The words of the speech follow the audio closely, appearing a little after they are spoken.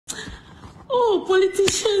Oh,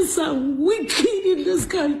 politicians are wicked in this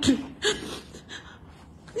country.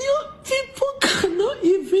 You people cannot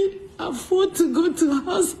even afford to go to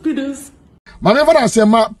hospitals. My never I say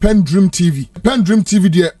my PENDREAM TV. PENDREAM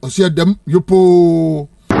TV there, I see them yopo.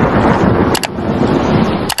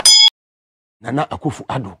 Nana Akuffo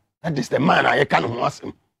Addo. That is the man I can't ask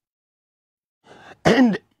him.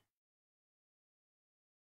 And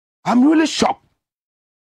I'm really shocked.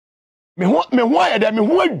 Me why that me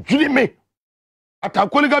who dream me at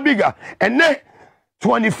Cúorszáès bigger and then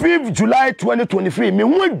 25th July 2023 me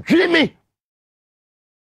who dream me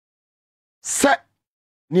set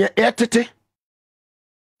near Etete.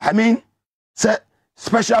 I mean set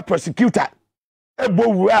special prosecutor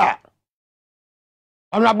Ebo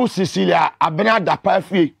Honorable Cecilia abena Dapaah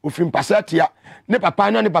free ofin pasatia ne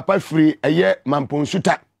papa no ne papa free eye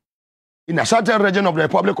Mamponsuta in the southern region of the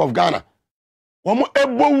Republic of Ghana. Womo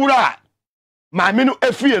ebo wura maame no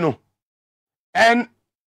afie no and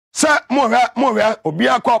sir mohwe obi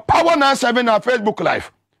akọ Power 97 na Facebook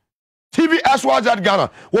live TVSYZ Ghana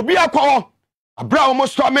obi akọ abra womo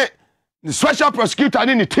stormy the special prosecutor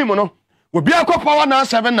ni team no obi akọ Power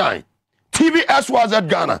 979 TVSYZ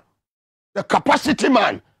Ghana the capacity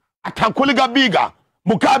man at Cúorszáès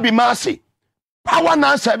Mugabe Mercy Power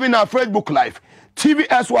 97 na Facebook live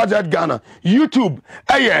TVSYZ Ghana YouTube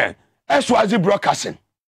SYZ broadcasting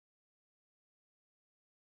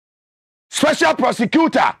special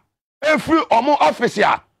prosecutor every omo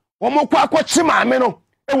officer omo kwa chimame no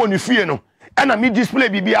e woni fie no e na me display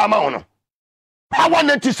bibia ama no Power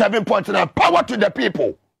 97.9 power to the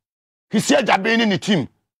people he said jabeni ni team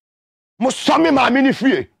mo somi maame ni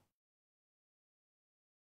fie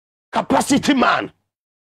capacity man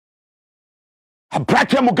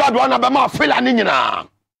abrake Mugabe wana ba ma fela ni nyina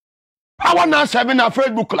Power 97 na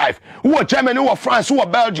Facebook live who Germany who France who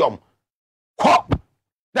Belgium ho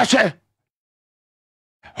that's it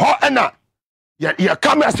ho ena ya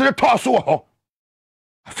camera se to so ho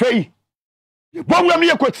afei ye bonwa me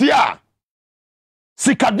yekotia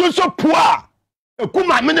sikadoso poa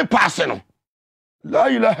ekuma me ne passe no la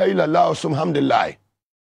ilaha illallah subhanallah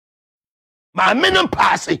ma me ne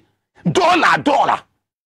passe dollar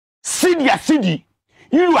cedi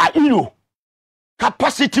euro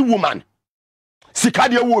capacity woman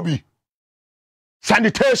sikadia wobi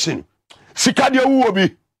sanitation sikadia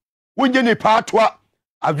wobi wonye ne patwa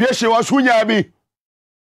aviation wasunya bi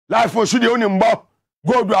life for sudi oni mbo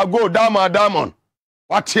go diamond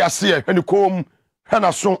wati ase eni kom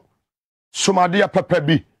hena so somade papa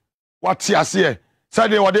bi wati ase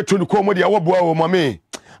sade wode to ni kom de woboa wo mame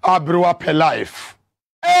abrewa per life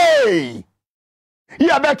hey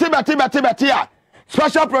ya beti ya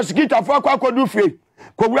special prosecutor for kwakodu fe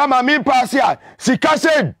kowura mame pass ya sika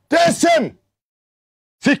se desem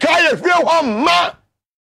sika ye fe ho ma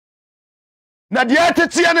na de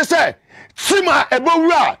atete ne se sima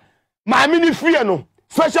ebowura maame ni fie no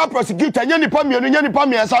special prosecutor nya nipa mienu nya nipa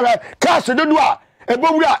miensa hwe cash dodo a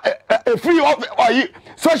ebowura free oyi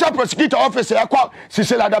special prosecutor office yakwa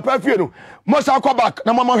Cecilia Dapaah fie no most akwa back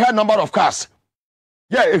na mama head number of cars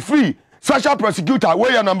yeah a free special prosecutor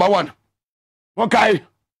we are number 1 okay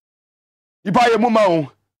ipa ye muma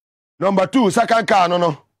o number 2 second car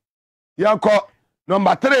no yanko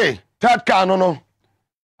number 3 third car no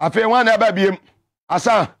afi wan na ba biem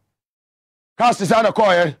asa cast sana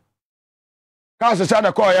koye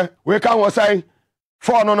we kan wo sai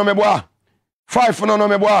 4 no meboa 5 no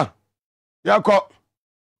meboa yakọ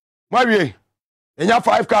mawie enya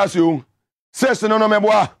 5 cars yo 6 no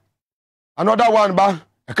meboa another one ba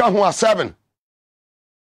e kan ho 7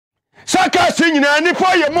 saka sinyina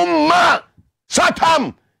nipa ye mumma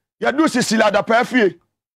satam ya du Cecilia Dapaah fie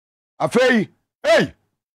afei hey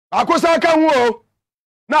akosa kan ho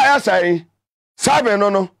na ya sai 7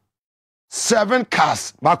 no 7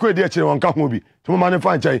 cars ba ko edi akire won ka ho bi to ma ne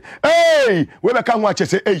fa nchai hey we be ka ho ache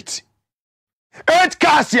say 8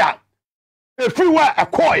 cars ya everywhere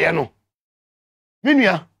akoye no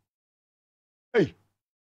minua hey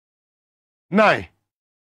 9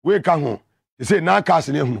 we ka ho say 9 cars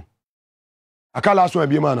ne hu akala so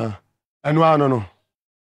abi ma na enu ano no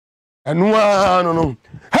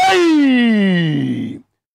hey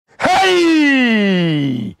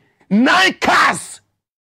 9 cars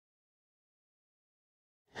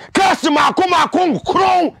Makum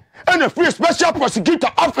Crown and a free special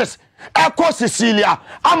prosecutor office Eko Cecilia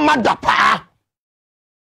Dapaah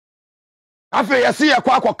afi yesi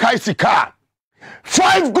akwa kaisi car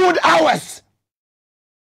 5 good hours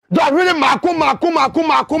that really makum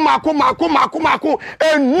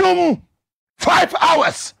enum 5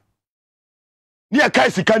 hours ni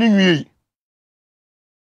kaisi kan nwie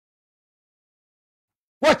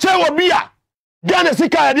wache obia Ghana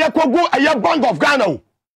sika ya kwa go a Bank of Ghana.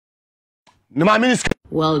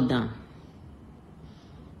 Well done.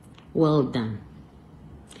 Well done.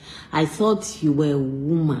 I thought you were a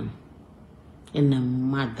woman and a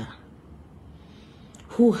mother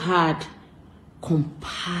who had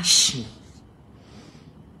compassion.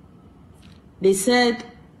 They said,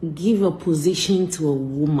 give a position to a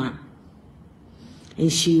woman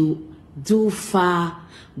and she'll do far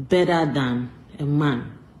better than a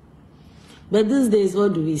man. But these days,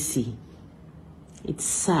 what do we see? It's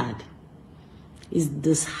sad. It's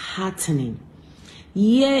disheartening.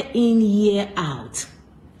 Year in, year out,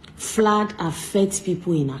 flood affects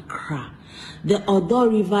people in Accra. The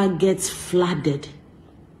Addo River gets flooded.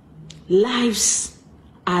 Lives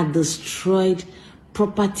are destroyed.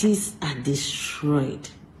 Properties are destroyed.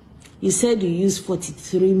 You said you used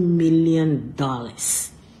 $43 million to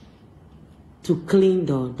clean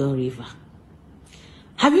the Addo River.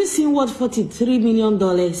 Have you seen what $43 million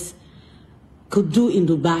could do in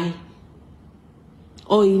Dubai?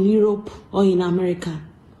 Or in Europe, or in America?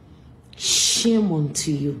 Shame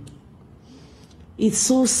unto you. It's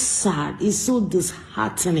so sad. It's so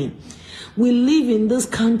disheartening. We live in this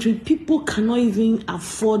country, people cannot even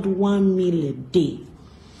afford 1 meal a day.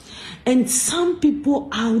 And some people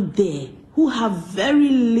out there who have very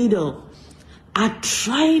little are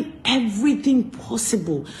trying everything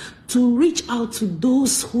possible to reach out to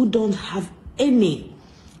those who don't have any.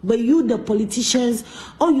 But you, the politicians,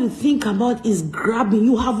 all you think about is grabbing.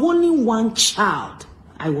 You have only one child,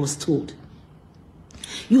 I was told.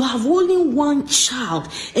 You have only one child,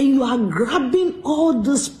 and you are grabbing all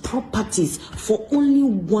these properties for only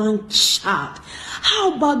one child.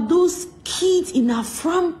 How about those kids in our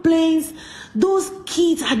front plains, those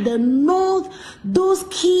kids at the north, those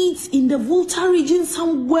kids in the Volta region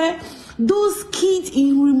somewhere, those kids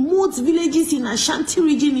in remote villages in Ashanti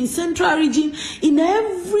region, in Central region, in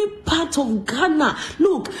every part of Ghana?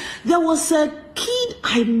 Look, there was a kid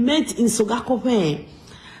I met in Còórváès.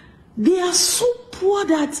 They are so poor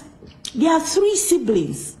that they are 3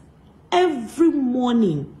 siblings. Every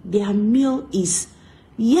morning, their meal is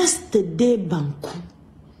yesterday banku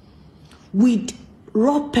with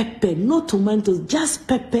raw pepper, no tomatoes, just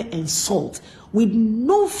pepper and salt, with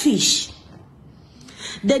no fish.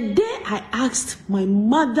 The day I asked my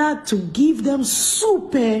mother to give them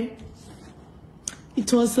soup,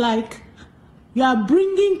 it was like, you are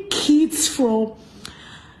bringing kids from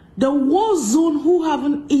the war zone who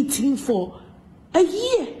haven't eaten for a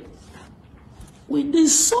year. When they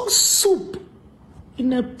saw soup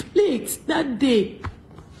in a plate that day,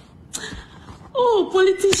 oh,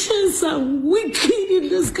 politicians are wicked in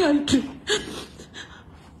this country.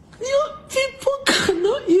 You people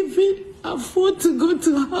cannot even afford to go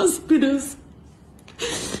to hospitals.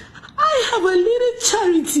 I have a little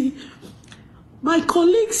charity. My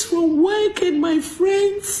colleagues from work and my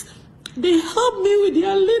friends, they help me with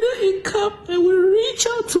their little income, and we reach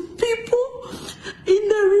out to people in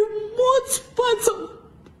the remote parts of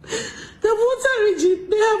the Volta region.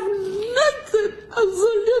 They have nothing,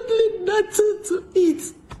 absolutely nothing to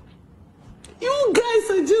eat. You guys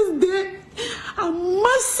are just there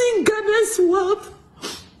amassing Ghana's wealth,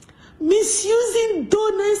 misusing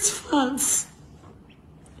donors' funds.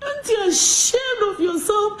 Aren't you ashamed of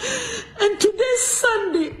yourself? And today's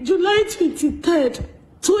Sunday, July 23rd,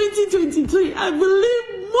 2023, I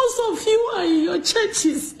believe most of you are in your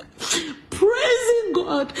churches praising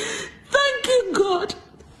God, thanking God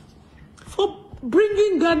for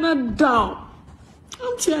bringing Ghana down.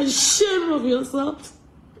 Aren't you ashamed of yourself?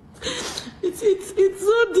 It's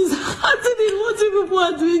so disheartening what you people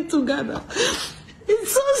are doing to Ghana.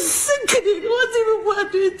 It's so sickening what you people are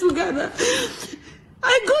doing to Ghana.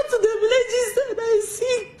 I go to the villages and I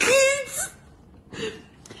see kids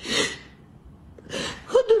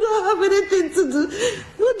who do not have anything to do,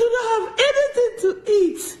 who do not have anything to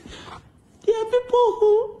eat. There are people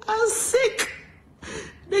who are sick.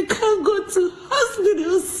 They can't go to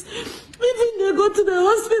hospitals. Even they go to the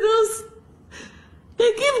hospitals,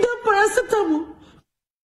 they give them paracetamol.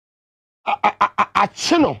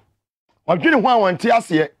 Chino. Or didn't want to ask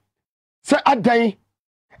ye. Say a day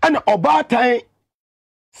and Obata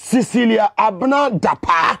Cecilia Abna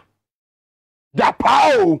Dapaah.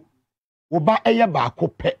 Dapaah. Oba eye baako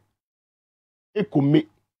pe. Ekome.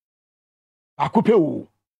 Baako pe o.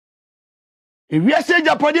 Ewiase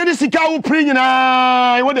Japade ni sika wo pri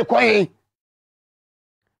nyina, e wo de kwan.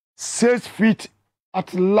 6 feet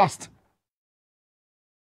at last.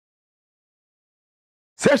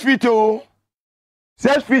 6 feet oh.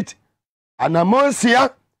 6 feet.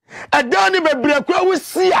 Anamonsia. Adani bebre kwa wo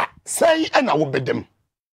sia. Say na wo bedem.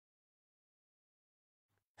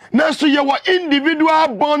 Nanso ye were individual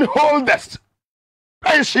bond holders.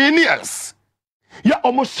 Pensioners. Ya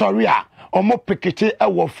almost sorry almost pikete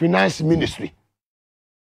our finance ministry.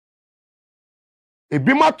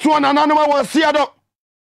 Ebima tu ananama wansiado.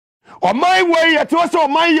 O my way at was o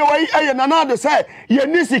my way e nana de say ye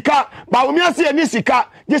ni sika ba o mi ase ye ni sika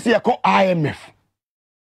just ye call IMF.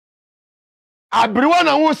 Abrewa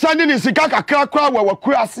na wo sande ni sika kakra kwa wa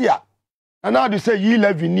Cúorszáès a. Nana de say ye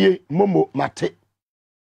levinie momo mate.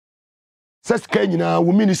 Sas kanyina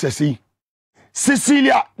wo minister say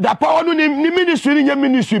Cecilia Dapaah no ni ministry ni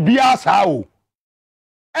ministry bia sa o.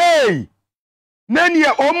 Hey! Nani e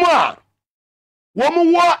omo a wo mo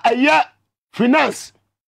wo aya finance.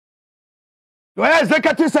 You are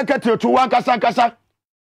executive secretary to one kasa,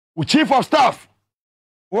 chief of staff,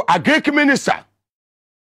 or agric minister.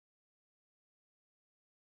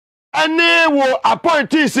 And they will appoint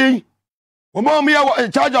TC,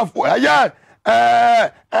 in charge of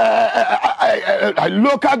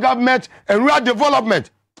local government and rural development.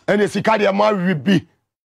 And the Cicilia will be.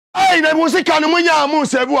 Hey, the musical Munya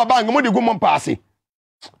say who are bang, Modi Gumon passing.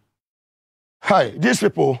 Hi, these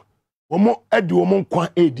people, Omo Edu Omon Kwan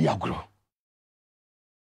A Diagro.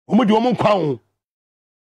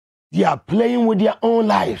 They are playing with their own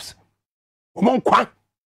lives. Omon kwan.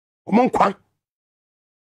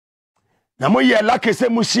 Na mo ye lucky se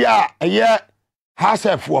musia ye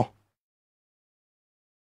hasefo.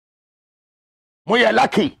 Mo ye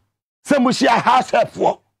lucky se musia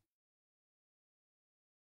hasefo.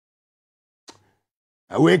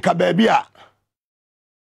 We ka baby a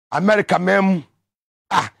America mem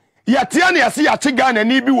Yatiani asi yati Ghana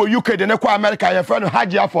ni bi wo UK de ne kwa America ye friend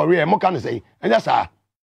Hajia for real mo kan say enya sa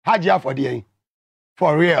Hajia for the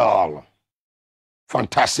for real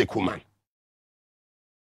fantastic woman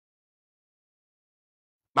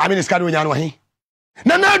Mami ni skadu nya no he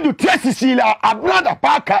na do Cecilia abrada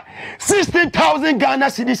paka 60,000 Ghana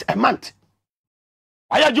cedis a month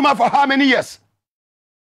ayajuma for how many years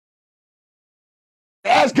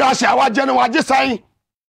yes gosh I wa jeno wa jisan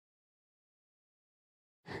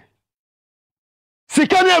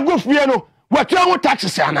Sikane agufie no watua ho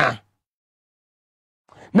taxes ana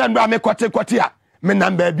na ndo ame kwate a me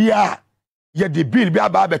number bia ye the bill bia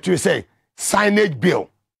ba betu say signage bill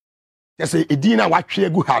just say edina watwe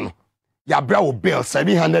agu ha no ya bra wo bill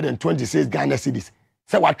 726 Ghana cedis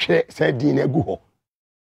say watwe say edina agu ho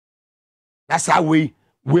that's how we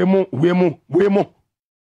mu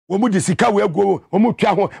di sika we agu wo mu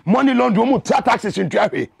twa ho money laundry wo mu taxes ntwa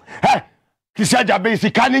hwe kisaja be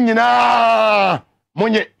sika ni nyina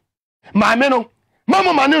Monye maame no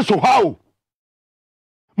mama mane so hawo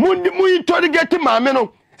mu tori get maame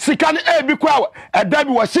no sika ne ebi kwa eda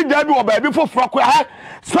bi wo sida bi wo ba bi foforo kwa ha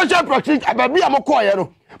special protection ababi amokoye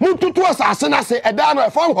no mu tutu asase na se eda no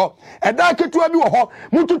efon ho eda ketua bi wo ho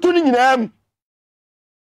mu tutu ni nyina am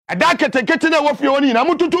eda ketekete na wo fie woni nyina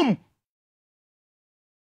mu tutum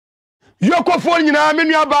yoko fo nyina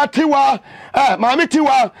menu aba tiwa maame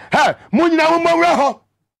tiwa mu nyina wo mawre ho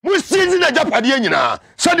mu season na japade nyina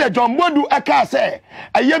so de John Bodu aka say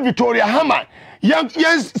aye Victoria Hammer yan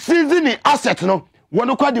season ni asset no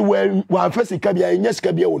wono kwa de wa fasika bia nya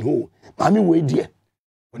sika bia won ho maami we die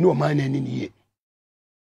woni o man na ni ye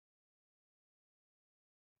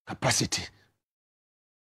capacity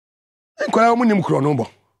enkola mu nim kro no bo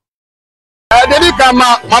Dedi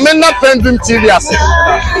kama mamena PENDREAM TV ase.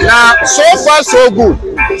 Na so far so good.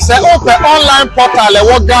 Say open online portal e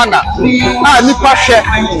wo Ghana. Nipa share,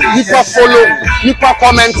 nipa follow, nipa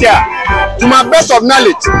comment here. To my best of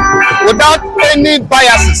knowledge, without any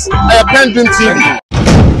biases, PENDREAM TV.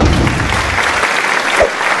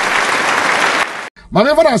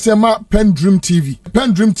 Maneva na say ma PENDREAM TV.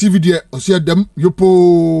 PENDREAM TV there o say dem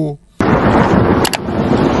yopo